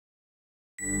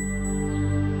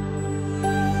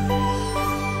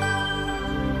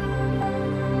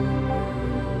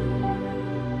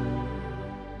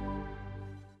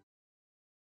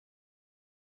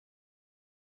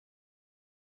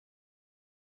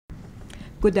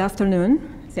Good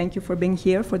afternoon. Thank you for being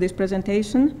here for this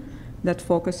presentation that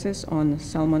focuses on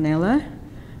Salmonella.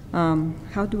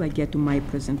 How do I get to my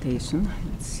presentation?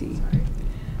 Let's see.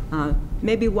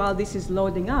 Maybe while this is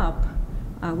loading up,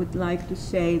 I would like to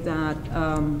say that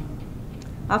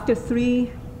after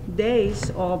 3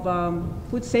 days of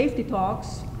food safety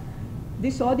talks,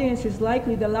 this audience is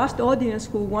likely the last audience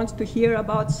who wants to hear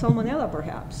about Salmonella,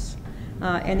 perhaps,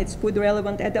 and its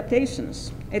food-relevant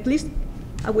adaptations. At least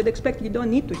I would expect you don't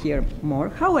need to hear more.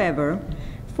 However,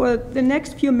 for the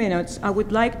next few minutes, I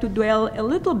would like to dwell a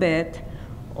little bit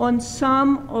on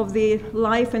some of the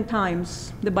life and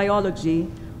times, the biology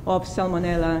of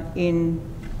Salmonella in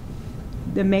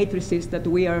the matrices that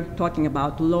we are talking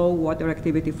about, low water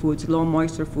activity foods, low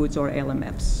moisture foods, or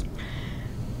LMFs.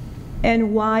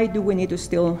 And why do we need to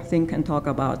still think and talk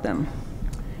about them?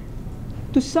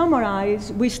 To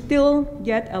summarize, we still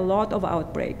get a lot of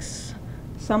outbreaks,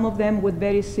 some of them with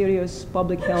very serious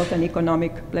public health and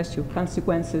economic,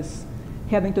 consequences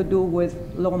having to do with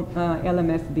low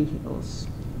LMF vehicles,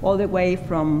 all the way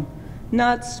from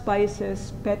nuts,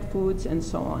 spices, pet foods, and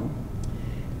so on.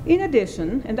 In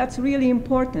addition, and that's really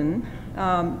important,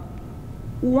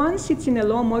 once it's in a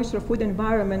low moisture food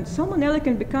environment, Salmonella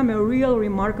can become a real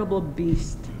remarkable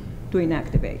beast to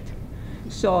inactivate.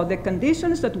 So the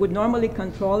conditions that would normally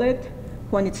control it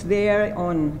when it's there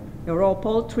on a raw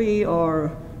poultry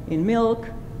or in milk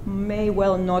may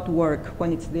well not work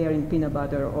when it's there in peanut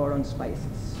butter or on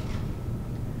spices.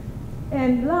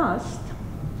 And last,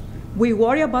 we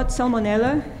worry about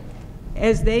Salmonella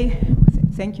as they,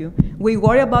 thank you. We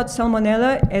worry about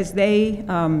Salmonella as they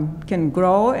can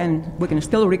grow, and we can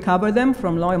still recover them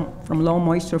from low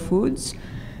moisture foods.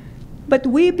 But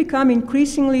we're becoming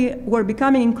increasingly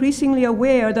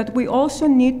aware that we also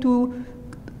need to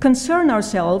concern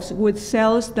ourselves with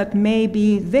cells that may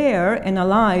be there and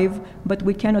alive, but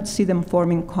we cannot see them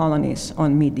forming colonies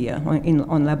on media,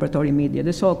 on laboratory media,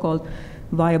 the so-called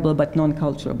viable but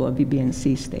non-culturable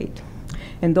VBNC state.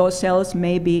 And those cells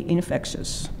may be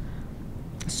infectious.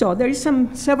 So there is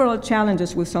several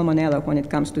challenges with Salmonella when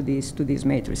it comes to these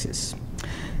matrices.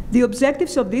 The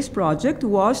objectives of this project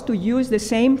was to use the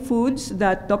same foods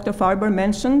that Dr. Farber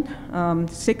mentioned,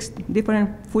 6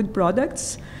 different food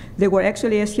products. They were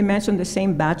actually, as he mentioned, the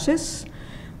same batches,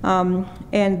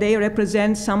 and they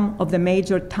represent some of the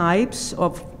major types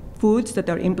of foods that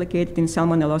are implicated in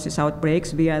salmonellosis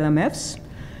outbreaks via LMFs.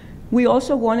 We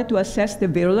also wanted to assess the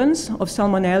virulence of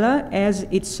Salmonella as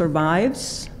it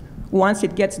survives once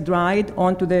it gets dried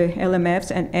onto the LMFs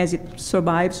and as it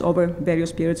survives over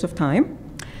various periods of time.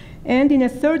 And in a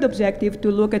third objective,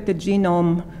 to look at the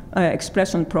genome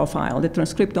expression profile, the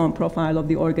transcriptome profile of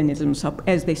the organisms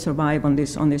as they survive on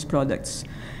these products.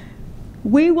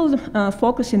 We will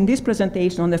focus in this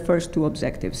presentation on the first 2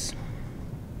 objectives.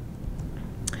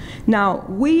 Now,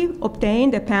 we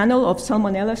obtained a panel of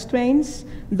Salmonella strains.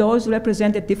 Those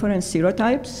represented different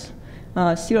serotypes.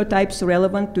 Serotypes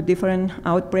relevant to different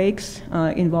outbreaks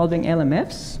involving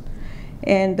LMFs.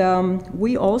 And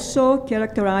we also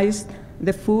characterized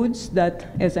the foods that,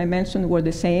 as I mentioned, were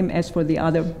the same as for the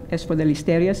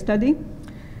Listeria study.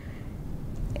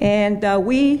 And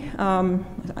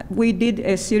we did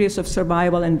a series of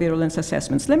survival and virulence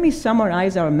assessments. Let me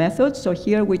summarize our methods. So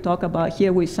here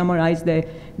we summarize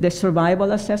the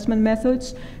survival assessment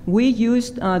methods. We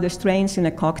used the strains in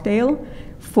a cocktail.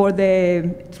 For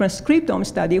the transcriptome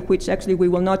study, which actually we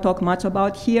will not talk much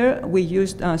about here, we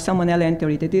used Salmonella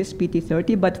enteritidis,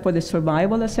 PT30, but for the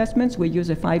survival assessments, we used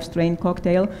a 5-strain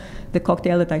cocktail, the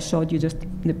cocktail that I showed you just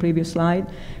in the previous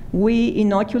slide. We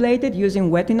inoculated using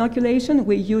wet inoculation.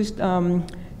 We used a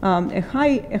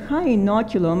high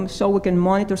inoculum so we can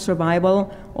monitor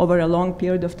survival over a long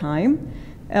period of time.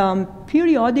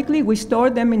 Periodically, we store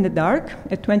them in the dark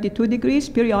at 22 degrees.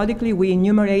 Periodically, we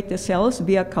enumerate the cells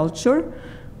via culture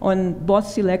on both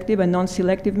selective and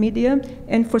non-selective media.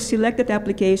 And for selected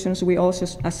applications, we also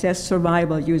assess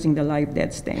survival using the live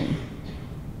dead stain.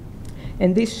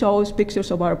 And this shows pictures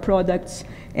of our products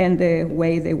and the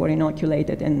way they were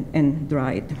inoculated and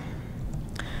dried.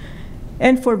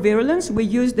 And for virulence, we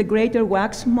used the greater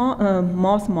wax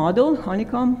moth model,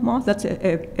 honeycomb moth. That's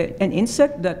an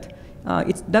insect that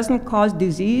it doesn't cause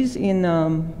disease in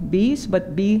bees,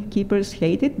 but beekeepers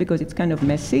hate it because it's kind of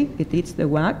messy. It eats the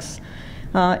wax.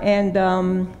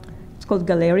 It's called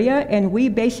Galeria, and we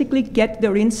basically get the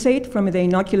rinsate from the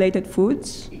inoculated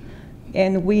foods,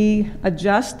 and we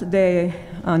adjust the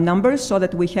numbers so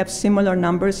that we have similar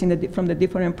numbers from the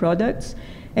different products,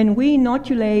 and we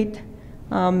inoculate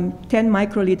 10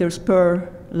 microliters per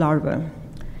larva.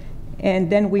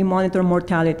 and then we monitor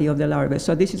mortality of the larvae.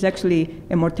 So this is actually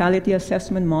a mortality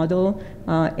assessment model.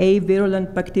 A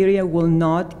virulent bacteria will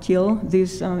not kill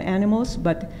these animals,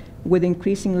 but with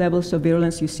increasing levels of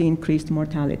virulence, you see increased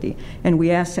mortality. And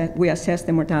we assess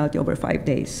the mortality over 5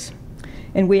 days.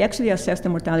 And we actually assess the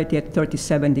mortality at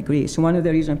 37 degrees. One of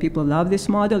the reasons people love this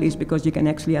model is because you can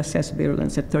actually assess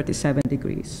virulence at 37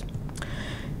 degrees.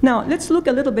 Now, let's look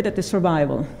a little bit at the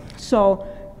survival. So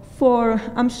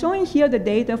I'm showing here the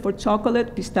data for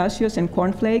chocolate, pistachios, and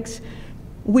cornflakes.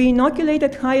 We inoculate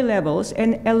at high levels,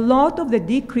 and a lot of the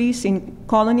decrease in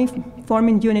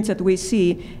colony-forming units that we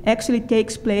see actually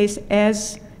takes place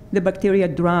as the bacteria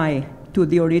dry to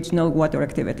the original water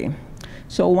activity.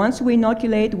 So once we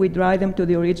inoculate, we dry them to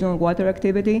the original water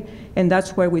activity, and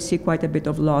that's where we see quite a bit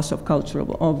of loss of culture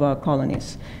of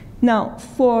colonies. Now,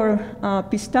 for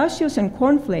pistachios and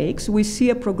cornflakes, we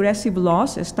see a progressive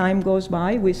loss as time goes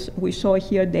by. We show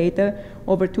here data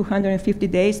over 250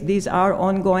 days. These are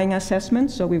ongoing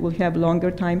assessments, so we will have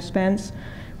longer time spans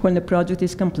when the project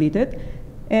is completed.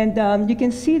 And you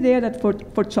can see there that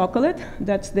for chocolate,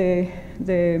 that's the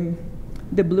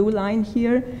blue line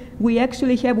here, we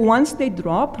actually have, once they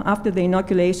drop after the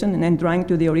inoculation and then drying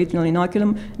to the original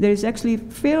inoculum, there is actually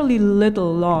fairly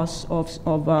little loss of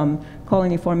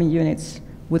colony-forming units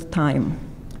with time.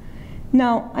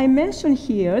 Now, I mentioned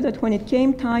here that when it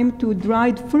came time to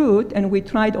dried fruit, and we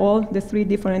tried all the 3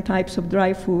 different types of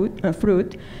dry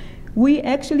fruit, we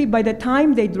actually, by the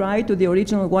time they dried to the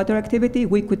original water activity,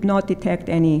 we could not detect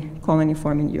any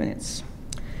colony-forming units.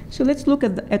 So let's look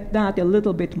at that a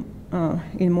little bit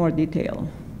in more detail.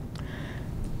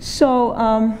 So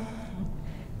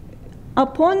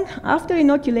after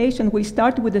inoculation, we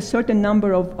start with a certain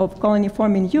number of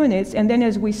colony-forming units, and then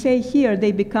as we say here,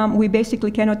 we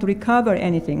basically cannot recover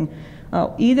anything,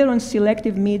 either on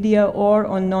selective media or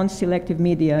on non-selective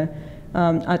media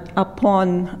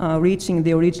upon reaching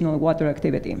the original water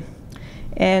activity.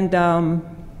 And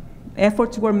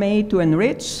efforts were made to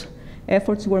enrich.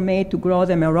 Efforts were made to grow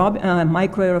them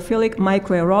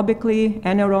microaerobically,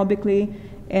 anaerobically,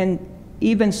 and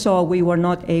even so, we were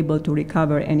not able to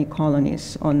recover any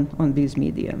colonies on these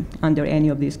media under any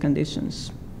of these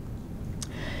conditions.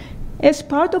 As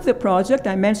part of the project,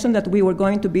 I mentioned that we were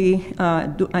going to be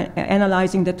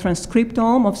analyzing the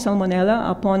transcriptome of Salmonella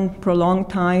upon prolonged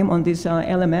time on these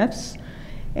LMFs.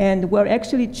 And we're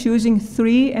actually choosing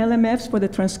 3 LMFs for the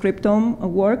transcriptome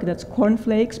work. That's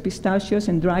cornflakes, pistachios,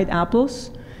 and dried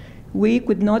apples. We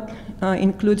could not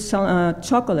include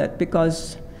chocolate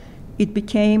because it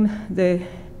became the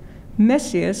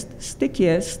messiest,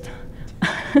 stickiest,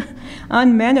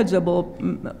 unmanageable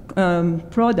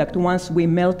product once we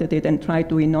melted it and tried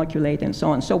to inoculate and so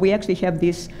on. So we actually have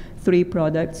these 3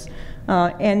 products.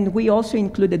 And we also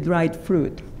included dried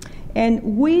fruit.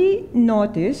 And we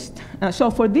noticed,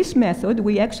 so for this method,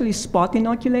 we actually spot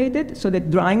inoculated, so the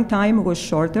drying time was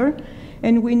shorter.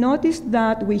 And we noticed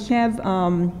that we have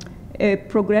a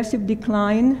progressive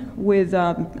decline with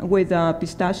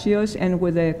pistachios and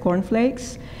with the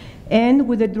cornflakes. And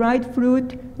with the dried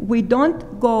fruit, we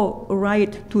don't go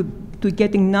right to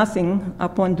getting nothing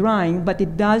upon drying, but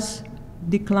it does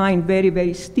decline very,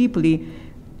 very steeply.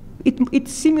 It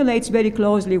simulates very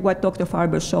closely what Dr.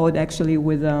 Farber showed actually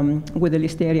with the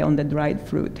Listeria on the dried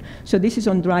fruit. So this is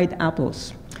on dried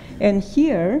apples. And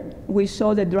here we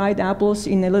show the dried apples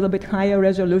in a little bit higher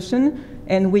resolution,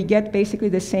 and we get basically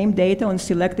the same data on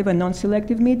selective and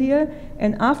non-selective media.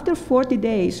 And after 40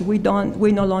 days, we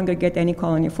no longer get any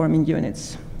colony-forming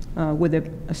units,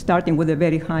 starting with a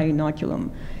very high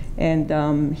inoculum, and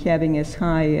having as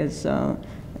high as 10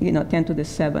 to the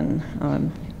 7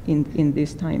 in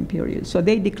this time period. So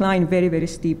they decline very, very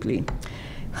steeply.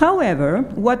 However,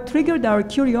 what triggered our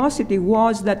curiosity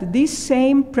was that this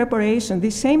same preparation,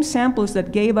 these same samples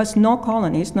that gave us no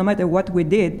colonies, no matter what we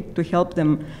did to help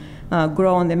them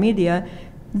grow on the media,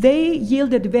 they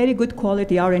yielded very good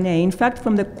quality RNA. In fact,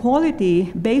 from the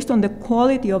quality, based on the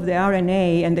quality of the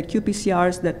RNA and the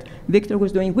qPCRs that Victor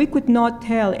was doing, we could not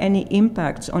tell any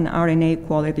impacts on RNA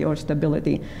quality or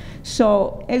stability.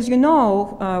 So, as you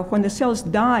know, when the cells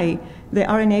die, the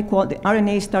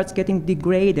RNA starts getting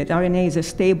degraded. RNA is a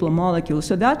stable molecule.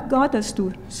 So that got us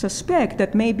to suspect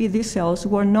that maybe these cells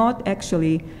were not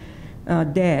actually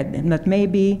dead, and that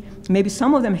maybe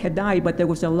some of them had died, but there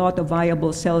was a lot of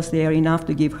viable cells there, enough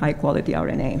to give high-quality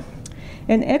RNA.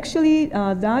 And actually,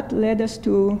 that led us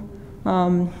to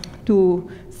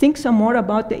think some more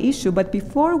about the issue. But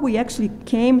before we actually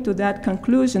came to that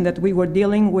conclusion that we were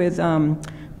dealing with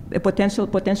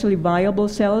potentially viable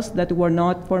cells that were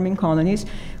not forming colonies.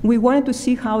 We wanted to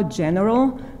see how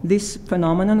general this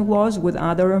phenomenon was with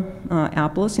other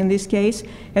apples in this case,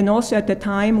 and also at the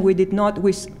time we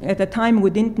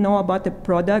didn't know about the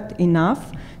product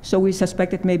enough, so we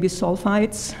suspected maybe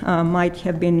sulfites might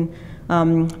have been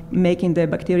making the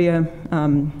bacteria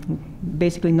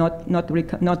basically not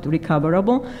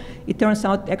recoverable. It turns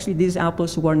out actually these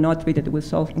apples were not treated with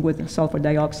sulfur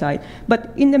dioxide.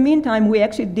 But in the meantime, we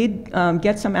actually did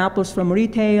get some apples from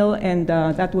retail, and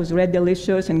that was Red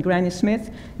Delicious and Granny Smith.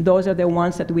 Those are the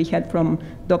ones that we had from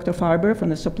Dr. Farber, from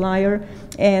the supplier.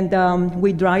 And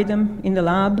we dried them in the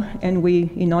lab, and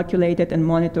we inoculated and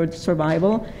monitored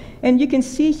survival. And you can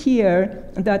see here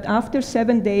that after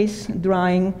 7 days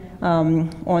drying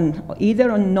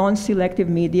either on non-selective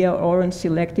media or on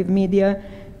selective media,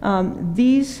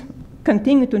 these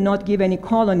continue to not give any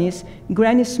colonies.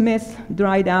 Granny Smith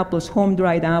dried apples,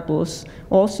 home-dried apples,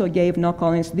 also gave no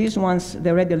colonies. These ones,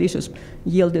 the Red Delicious,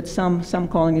 yielded some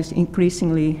colonies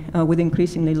with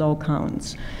increasingly low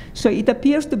counts. So it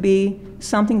appears to be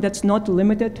something that's not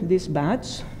limited to this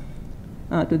batch.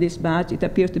 It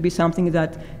appears to be something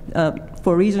that,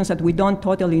 for reasons that we don't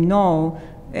totally know,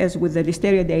 as with the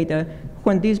Listeria data,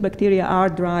 when these bacteria are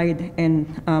dried and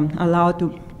allowed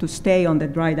to stay on the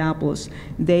dried apples,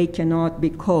 they cannot be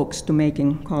coaxed to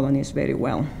making colonies very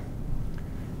well.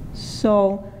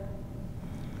 So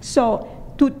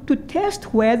to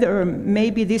test whether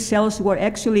maybe these cells were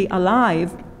actually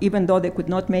alive, even though they could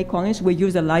not make colonies, we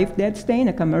used a live dead stain,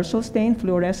 a commercial stain,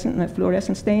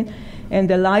 fluorescent stain, and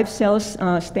the live cells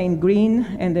stain green,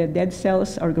 and the dead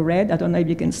cells are red. I don't know if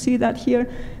you can see that here,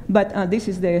 but this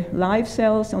is the live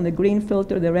cells on the green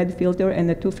filter, the red filter, and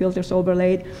the two filters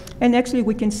overlaid. And actually,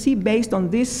 we can see based on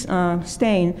this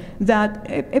stain that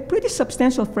a pretty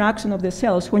substantial fraction of the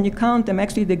cells, when you count them,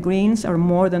 actually the greens are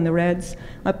more than the reds,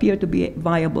 appear to be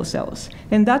viable cells.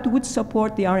 And that would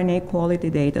support the RNA quality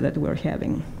data that we're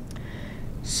having.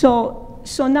 So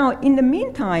now, in the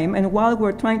meantime, and while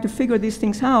we're trying to figure these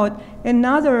things out,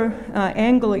 another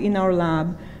angle in our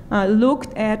lab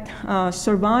looked at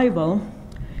survival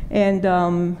and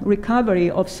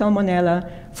recovery of Salmonella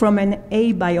from an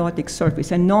abiotic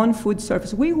surface, a non-food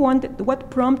surface. What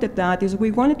prompted that is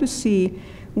we wanted to see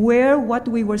where what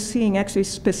we were seeing actually is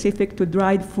specific to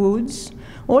dried foods,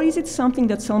 or is it something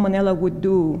that Salmonella would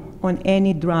do on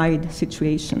any dried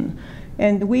situation?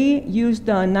 And we used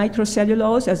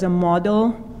nitrocellulose as a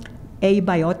model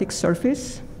abiotic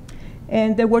surface.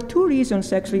 And there were two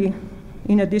reasons, actually,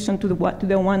 in addition to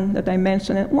the one that I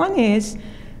mentioned. And one is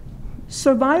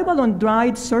survival on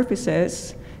dried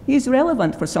surfaces is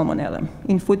relevant for Salmonella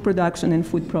in food production and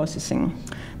food processing.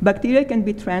 Bacteria can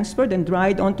be transferred and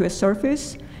dried onto a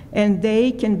surface, and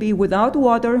they can be without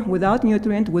water, without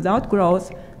nutrient, without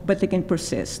growth, but they can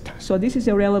persist. So this is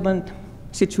a relevant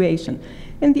situation.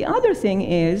 And the other thing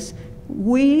is,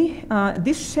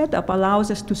 this setup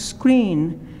allows us to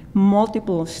screen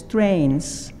multiple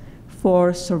strains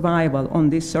for survival on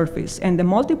this surface. And the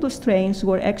multiple strains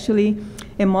were actually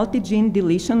a multi-gene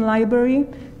deletion library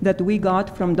that we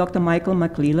got from Dr. Michael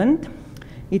McClelland.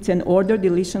 It's an order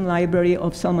deletion library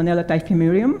of Salmonella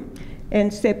typhimurium.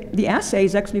 And the assay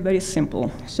is actually very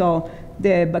simple. So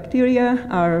the bacteria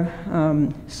are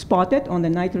spotted on the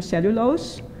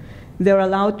nitrocellulose. They're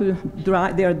allowed to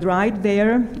dry, they're dried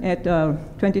there at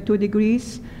 22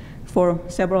 degrees for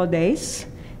several days.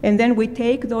 And then we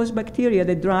take those bacteria,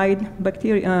 the dried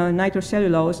bacteria,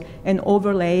 nitrocellulose, and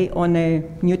overlay on a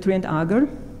nutrient agar.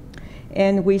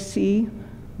 And we see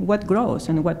what grows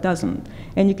and what doesn't.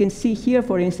 And you can see here,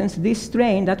 for instance, this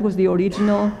strain, that was the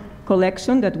original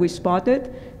collection that we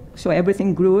spotted. So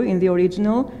everything grew in the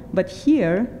original. But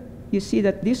here, you see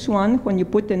that this one, when you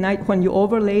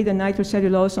overlay the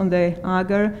nitrocellulose on the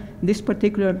agar, this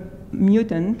particular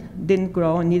mutant didn't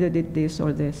grow, and neither did this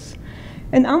or this.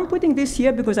 And I'm putting this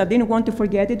here because I didn't want to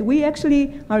forget it. We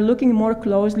actually are looking more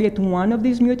closely at one of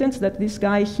these mutants, that this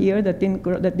guy here that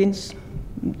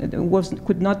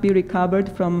could not be recovered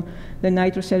from the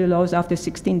nitrocellulose after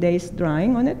 16 days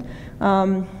drying on it.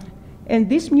 And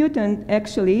this mutant,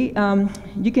 actually,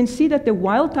 you can see that the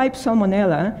wild-type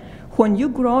Salmonella, when you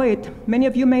grow it, many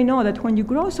of you may know that when you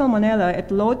grow Salmonella at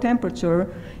low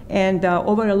temperature and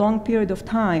over a long period of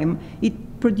time, it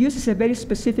produces a very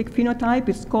specific phenotype.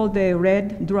 It's called the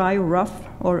red, dry, rough,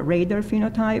 or radar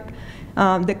phenotype.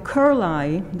 The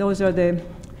curli, those are the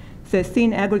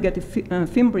thin aggregate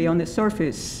fimbria on the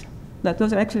surface.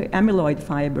 Those are actually amyloid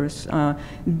fibers.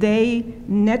 They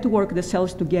network the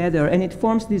cells together, and it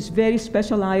forms this very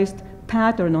specialized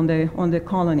pattern on the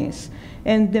colonies.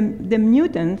 And the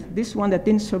mutant, this one that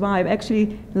didn't survive,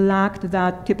 actually lacked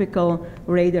that typical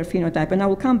raider phenotype. And I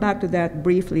will come back to that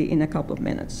briefly in a couple of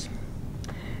minutes.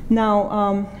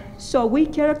 Now, so we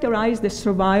characterized the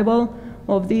survival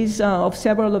of these, of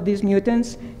several of these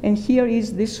mutants, and here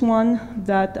is this one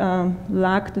that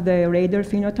lacked the raider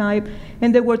phenotype,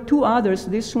 and there were two others,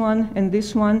 this one and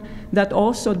this one, that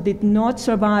also did not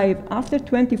survive. After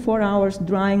 24 hours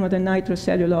drying on the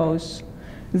nitrocellulose,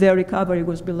 their recovery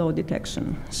was below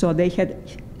detection. So they had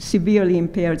severely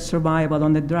impaired survival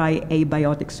on the dry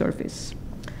abiotic surface.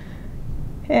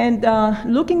 And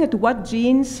looking at what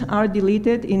genes are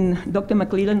deleted in Dr.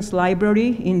 McClelland's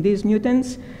library in these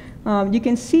mutants, you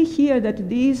can see here that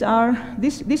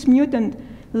this mutant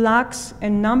lacks a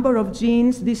number of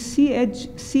genes. These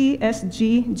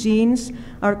CSG genes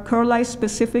are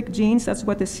Curli-specific genes. That's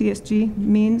what the CSG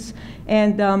means.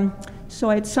 And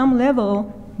so at some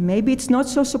level, maybe it's not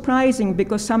so surprising,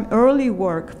 because some early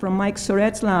work from Mike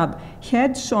Surratt's lab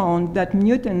had shown that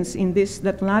mutants in this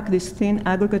that lack this thin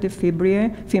aggregative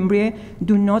fimbriae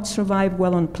do not survive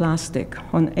well on plastic,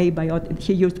 on abiotic.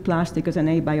 He used plastic as an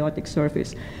abiotic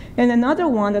surface. And another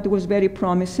one that was very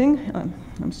promising,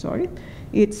 I'm sorry,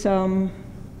 it's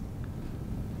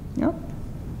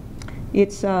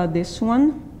this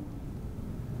one.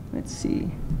 Let's see.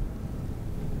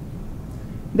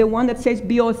 The one that says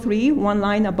BO3, one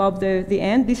line above the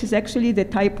end, this is actually the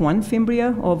type 1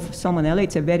 fimbria of Salmonella.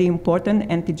 It's a very important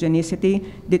antigenicity,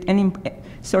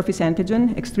 surface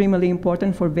antigen, extremely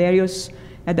important for various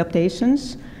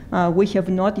adaptations. We have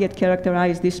not yet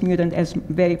characterized this mutant as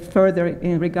very further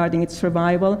regarding its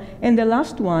survival. And the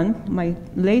last one, my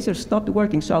laser stopped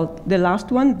working, so the last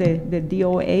one, the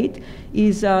DO8,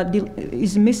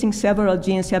 is missing several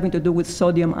genes having to do with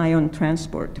sodium ion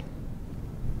transport.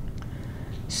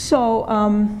 So,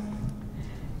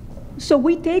 so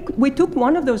we took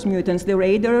one of those mutants, the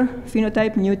raider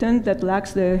phenotype mutant that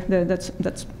lacks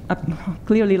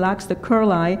clearly lacks the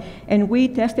curli, and we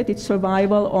tested its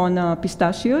survival on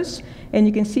pistachios. And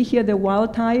you can see here the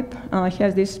wild type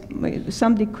has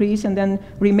some decrease and then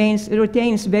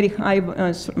retains very high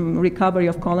recovery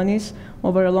of colonies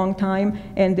over a long time.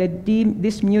 And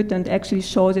this mutant actually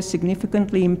shows a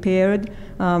significantly impaired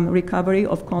recovery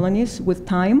of colonies with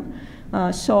time.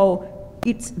 So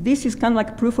this is kind of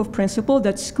like proof of principle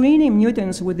that screening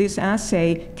mutants with this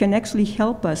assay can actually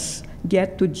help us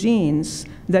get to genes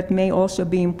that may also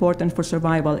be important for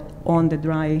survival on the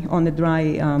dry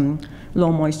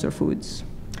low moisture foods.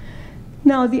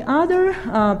 Now, the other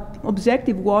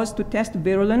objective was to test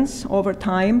virulence over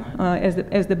time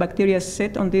as the bacteria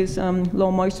sit on these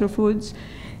low moisture foods.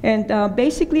 And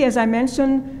basically, as I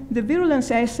mentioned, the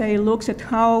virulence assay looks at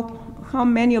how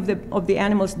many of the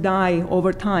animals die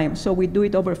over time. So we do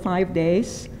it over 5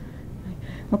 days.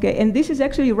 Okay, and this is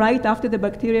actually right after the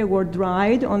bacteria were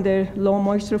dried on the low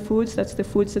moisture foods. That's the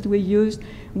foods that we used.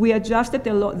 We adjusted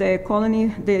the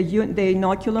colony, the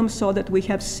inoculum, so that we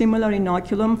have similar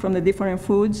inoculum from the different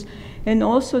foods, and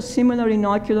also similar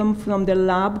inoculum from the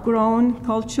lab-grown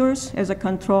cultures as a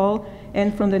control,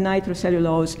 and from the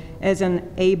nitrocellulose as an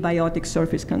abiotic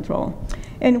surface control.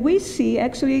 And we see,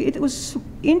 actually, it was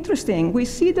interesting. We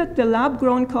see that the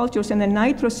lab-grown cultures and the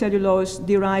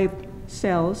nitrocellulose-derived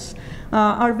cells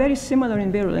are very similar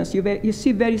in virulence. You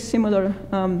see very similar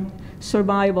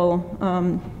survival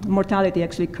mortality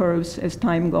actually curves as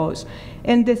time goes.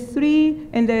 And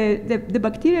the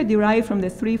bacteria derived from the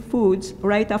three foods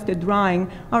right after drying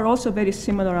are also very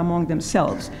similar among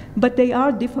themselves, but they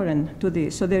are different to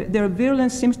this. So their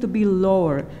virulence seems to be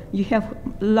lower. You have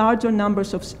larger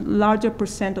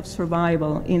percent of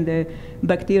survival in the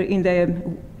bacteria, in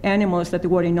the animals that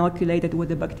were inoculated with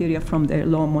the bacteria from the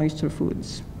low moisture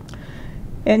foods.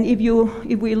 And if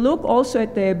we look also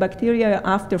at the bacteria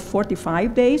after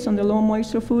 45 days on the low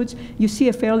moisture foods, you see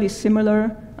a fairly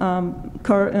similar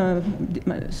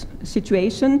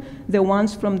situation. The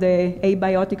ones from the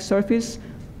abiotic surface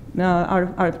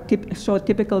show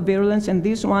typical virulence, and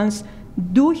these ones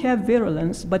do have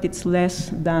virulence, but it's less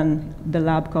than the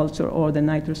lab culture or the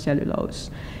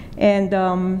nitrocellulose.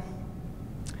 And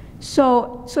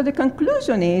so the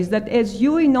conclusion is that as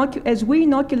we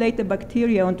inoculate the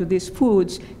bacteria onto these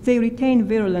foods, they retain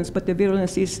virulence, but the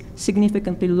virulence is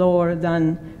significantly lower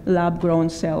than lab-grown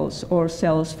cells or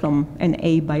cells from an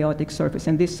abiotic surface.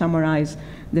 And this summarizes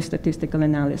the statistical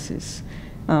analysis.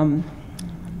 And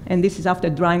this is after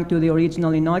drying to the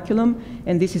original inoculum,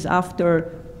 and this is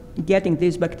after getting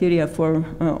these bacteria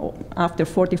after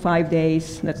 45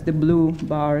 days, that's the blue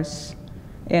bars,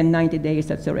 and 90 days,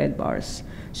 that's the red bars.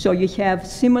 So you have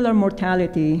similar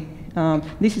mortality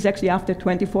This is actually after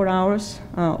 24 hours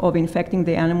of infecting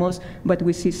the animals, but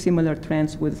we see similar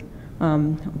trends with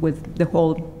the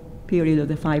whole period of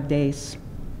the 5 days.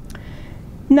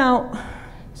 Now,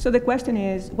 so the question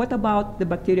is, what about the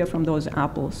bacteria from those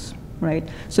apples, right?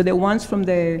 So the ones from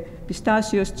the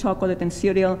pistachios, chocolate, and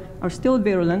cereal are still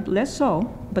virulent, less so,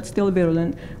 but still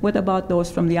virulent. What about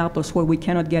those from the apples where we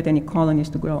cannot get any colonies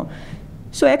to grow?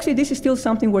 So actually, this is still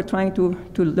something we're trying to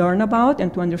learn about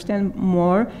and to understand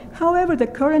more. However, the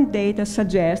current data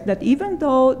suggests that even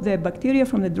though the bacteria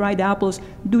from the dried apples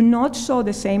do not show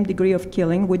the same degree of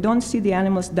killing, we don't see the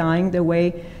animals dying the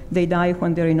way they die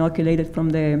when they're inoculated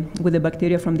with the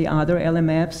bacteria from the other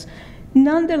LMFs.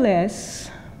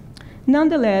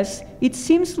 Nonetheless, it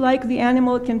seems like the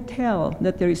animal can tell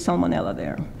that there is Salmonella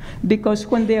there, because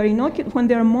when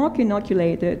they're mock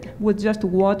inoculated with just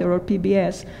water or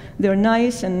PBS, they're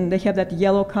nice and they have that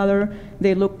yellow color.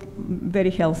 They look very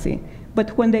healthy.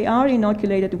 But when they are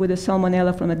inoculated with the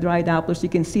Salmonella from the dried apples, you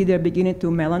can see they're beginning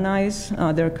to melanize.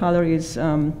 Their color is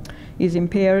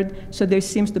impaired. So there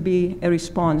seems to be a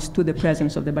response to the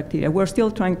presence of the bacteria. We're still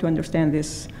trying to understand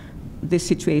this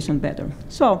situation better.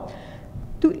 So,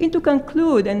 to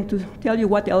conclude and to tell you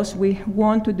what else we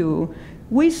want to do,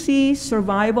 we see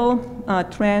survival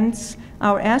trends.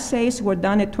 Our assays were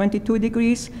done at 22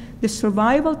 degrees. The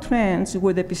survival trends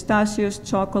with the pistachios,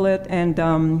 chocolate, and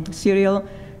cereal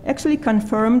actually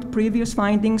confirmed previous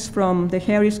findings from the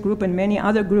Harris group and many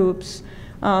other groups.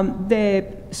 The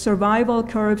survival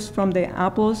curves from the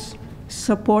apples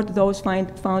support those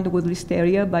found with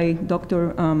Listeria by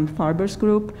Dr. Farber's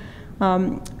group.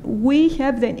 We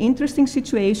have an interesting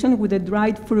situation with the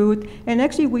dried fruit, and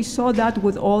actually we saw that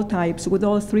with all types, with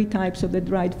all 3 types of the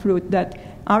dried fruit, that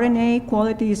RNA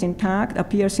quality is intact,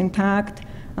 appears intact,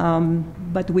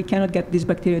 but we cannot get these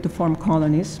bacteria to form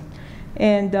colonies.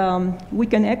 And we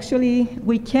can actually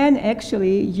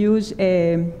use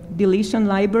a deletion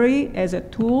library as a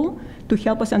tool to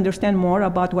help us understand more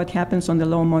about what happens on the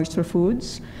low moisture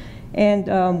foods.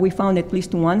 And we found at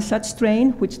least one such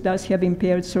strain, which does have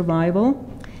impaired survival.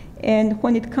 And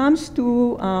when it comes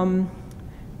to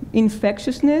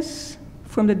infectiousness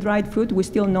from the dried fruit, we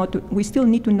still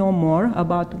need to know more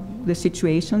about the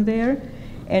situation there.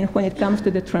 And when it comes to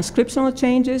the transcriptional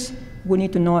changes, we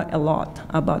need to know a lot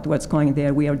about what's going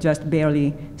there. We are just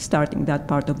barely starting that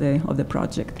part of the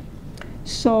project.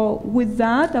 So with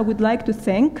that, I would like to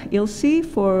thank ILSI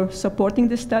for supporting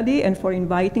the study and for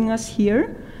inviting us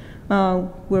here.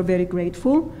 We're very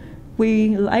grateful.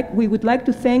 We would like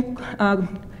to thank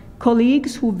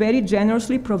colleagues who very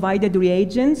generously provided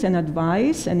reagents and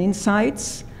advice and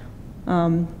insights.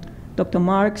 Dr.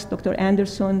 Marks, Dr.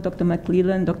 Anderson, Dr.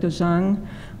 McClellan, Dr. Zhang.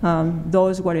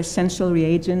 Those were essential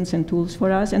reagents and tools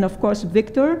for us. And of course,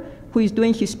 Victor, who is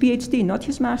doing his PhD, not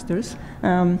his master's.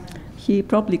 He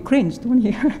probably cringed when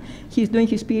he's doing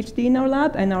his PhD in our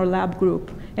lab and our lab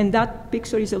group. And that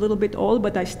picture is a little bit old,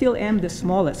 but I still am the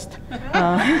smallest.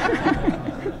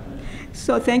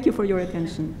 So thank you for your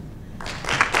attention.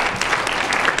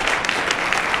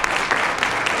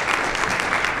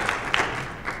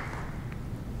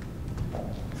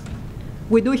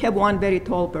 We do have one very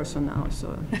tall person now,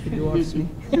 so he dwarfs me.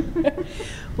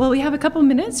 Well, we have a couple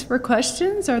minutes for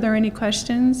questions. Are there any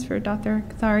questions for Dr.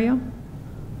 Kathariou?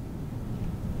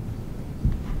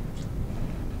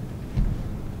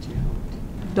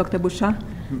 Dr. Bouchard?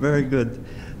 Very good.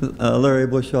 Larry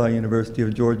Bouchard, University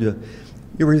of Georgia.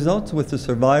 Your results with the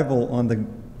survival on the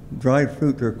dried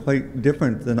fruit are quite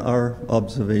different than our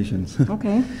observations.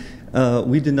 Okay.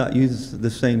 We did not use the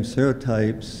same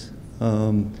serotypes,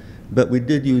 but we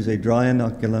did use a dry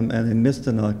inoculum and a mist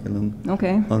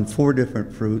inoculum on 4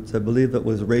 different fruits. I believe it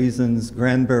was raisins,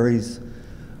 cranberries,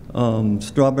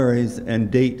 strawberries,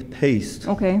 and date paste.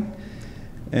 Okay.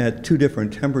 At 2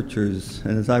 different temperatures,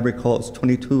 and as I recall, it's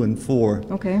 22 and 4.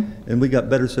 Okay. And we got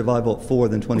better survival at 4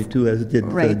 than 22, as did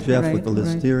Jeff with the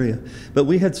Listeria. Right. But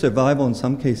we had survival in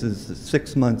some cases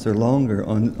 6 months or longer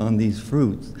on these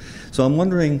fruits. So I'm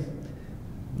wondering.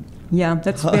 Yeah,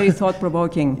 that's very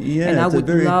thought-provoking. Yeah, and I would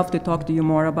love to talk to you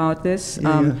more about this,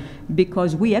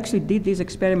 because we actually did these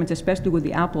experiments, especially with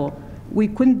the apple. We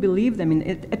couldn't believe them.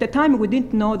 At the time, we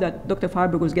didn't know that Dr.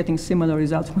 Farber was getting similar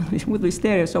results with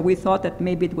Listeria, so we thought that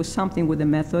maybe it was something with the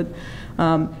method.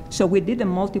 So we did them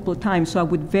multiple times, so I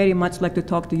would very much like to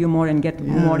talk to you more and get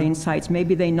more insights.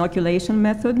 Maybe the inoculation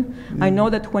method. I know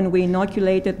that when we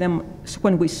inoculated them,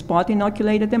 when we spot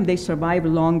inoculated them, they survive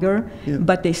longer,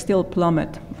 but they still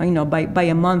plummet. You know, by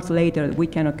a month later, we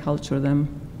cannot culture them.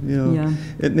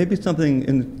 It may be something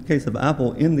in the case of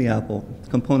apple, in the apple.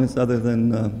 components other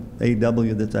than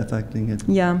AW that's affecting it.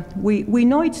 Yeah, we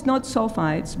know it's not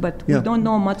sulfides, but we don't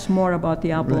know much more about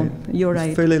the apple. Right. You're It's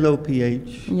right. fairly low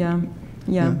pH.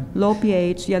 Yeah, low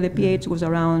pH. Yeah, the pH was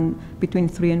around between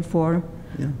 3 and 4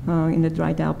 in the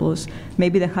dried apples.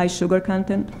 Maybe the high sugar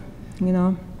content, you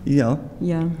know? Yeah.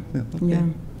 Yeah.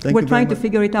 Okay. We're trying to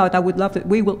figure it out. I would love to.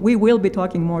 We will be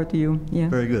talking more to you. Yeah.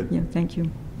 Very good. Yeah, thank you.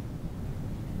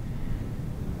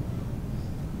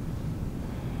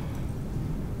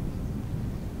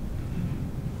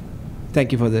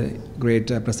 Thank you for the great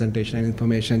presentation and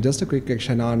information. Just a quick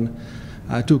question on,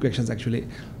 2 questions actually.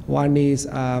 One is,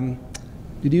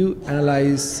 did you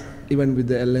analyze, even with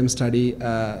the LM study,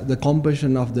 the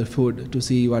composition of the food to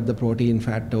see what the protein,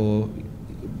 fat, or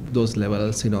those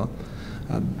levels, you know?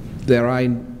 There are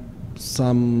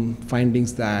some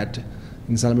findings that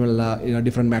in Salmonella, you know,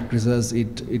 different matrices,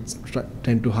 it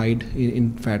tend to hide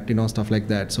in fat, you know, stuff like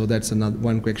that. So that's another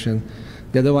one question.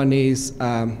 The other one is,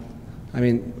 I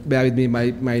mean, bear with me,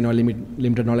 my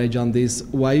limited knowledge on this.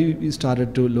 Why you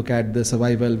started to look at the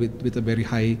survival with a very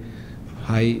high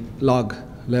log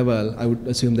level? I would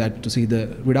assume that to see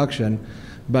the reduction.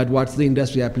 But what's the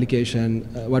industry application?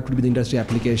 What would be the industry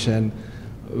application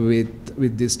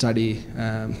with this study?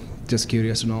 Just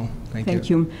curious to know. Thank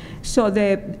you. So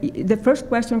the first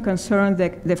question concerned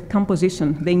the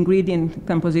composition, the ingredient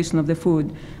composition of the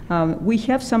food. We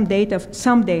have some data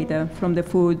from the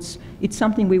foods. It's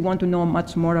something we want to know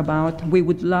much more about. We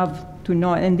would love to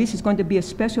know, and this is going to be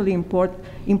especially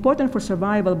important for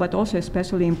survival, but also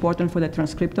especially important for the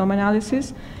transcriptome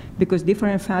analysis, because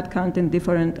different fat content,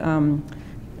 different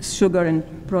sugar and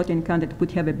protein content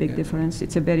would have a big difference.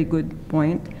 It's a very good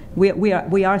point. We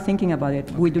are thinking about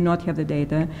it. We do not have the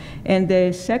data. And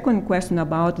the second question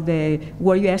about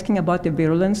were you asking about the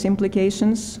virulence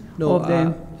implications? No, of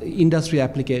the industry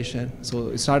application. So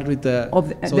it started with the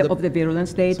of the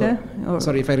virulence data.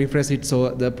 Sorry, if I rephrase it.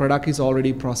 So the product is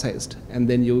already processed, and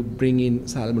then you bring in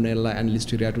Salmonella and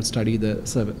Listeria to study the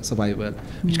survival,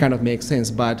 which kind of makes sense.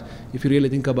 But if you really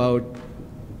think about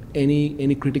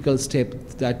any critical step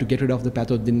that to get rid of the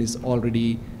pathogen is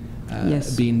already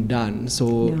been done.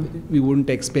 So we wouldn't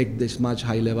expect this much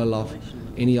high level of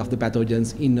any of the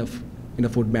pathogens in a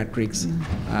food matrix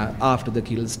after the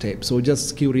kill step. So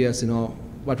just curious, you know,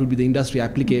 what would be the industry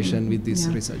application with these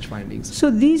research findings? So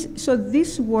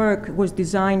this work was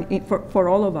designed for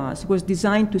all of us, was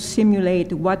designed to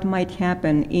simulate what might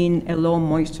happen in a low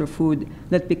moisture food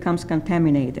that becomes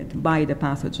contaminated by the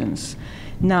pathogens.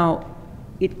 Now,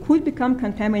 it could become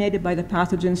contaminated by the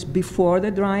pathogens before the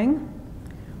drying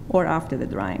or after the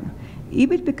drying.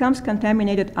 If it becomes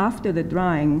contaminated after the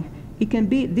drying, it can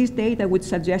be, this data would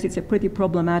suggest it's a pretty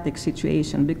problematic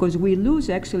situation because we lose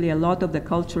actually a lot of the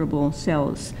culturable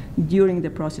cells during the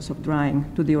process of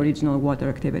drying to the original water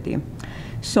activity.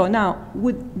 So now,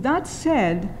 with that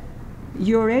said,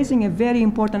 you're raising a very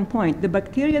important point. The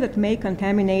bacteria that may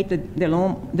contaminate the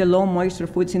low moisture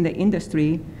foods in the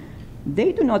industry,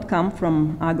 they do not come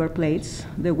from agar plates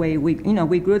the way we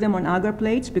grew them on agar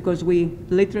plates because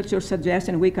literature suggests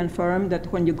and we confirm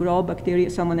that when you grow bacteria,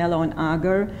 Salmonella on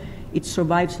agar, it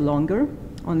survives longer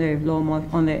on the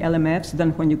LMFs than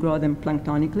when you grow them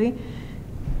planktonically.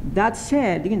 That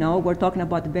said, we're talking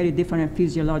about very different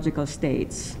physiological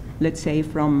states. Let's say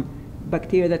from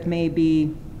bacteria that may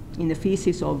be in the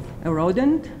feces of a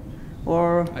rodent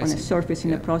or on a surface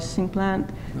in a processing plant.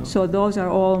 No. So those are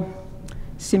all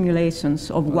simulations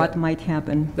of what might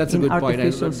happen in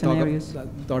artificial scenarios. I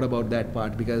thought about that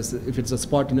part because if it's a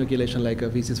spot inoculation like a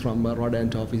feces from a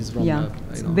rodent or feces from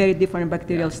it's very different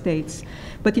bacterial states.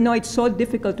 But it's so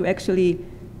difficult to actually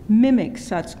mimic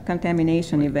such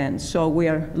contamination events. So we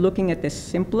are looking at the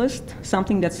simplest,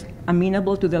 something that's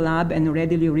amenable to the lab and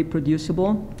readily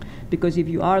reproducible. Because if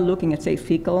you are looking at, say,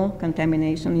 fecal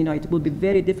contamination, it will be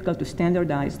very difficult to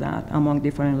standardize that among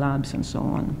different labs and so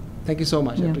on. Thank you so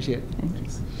much. I appreciate it.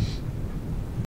 Thanks.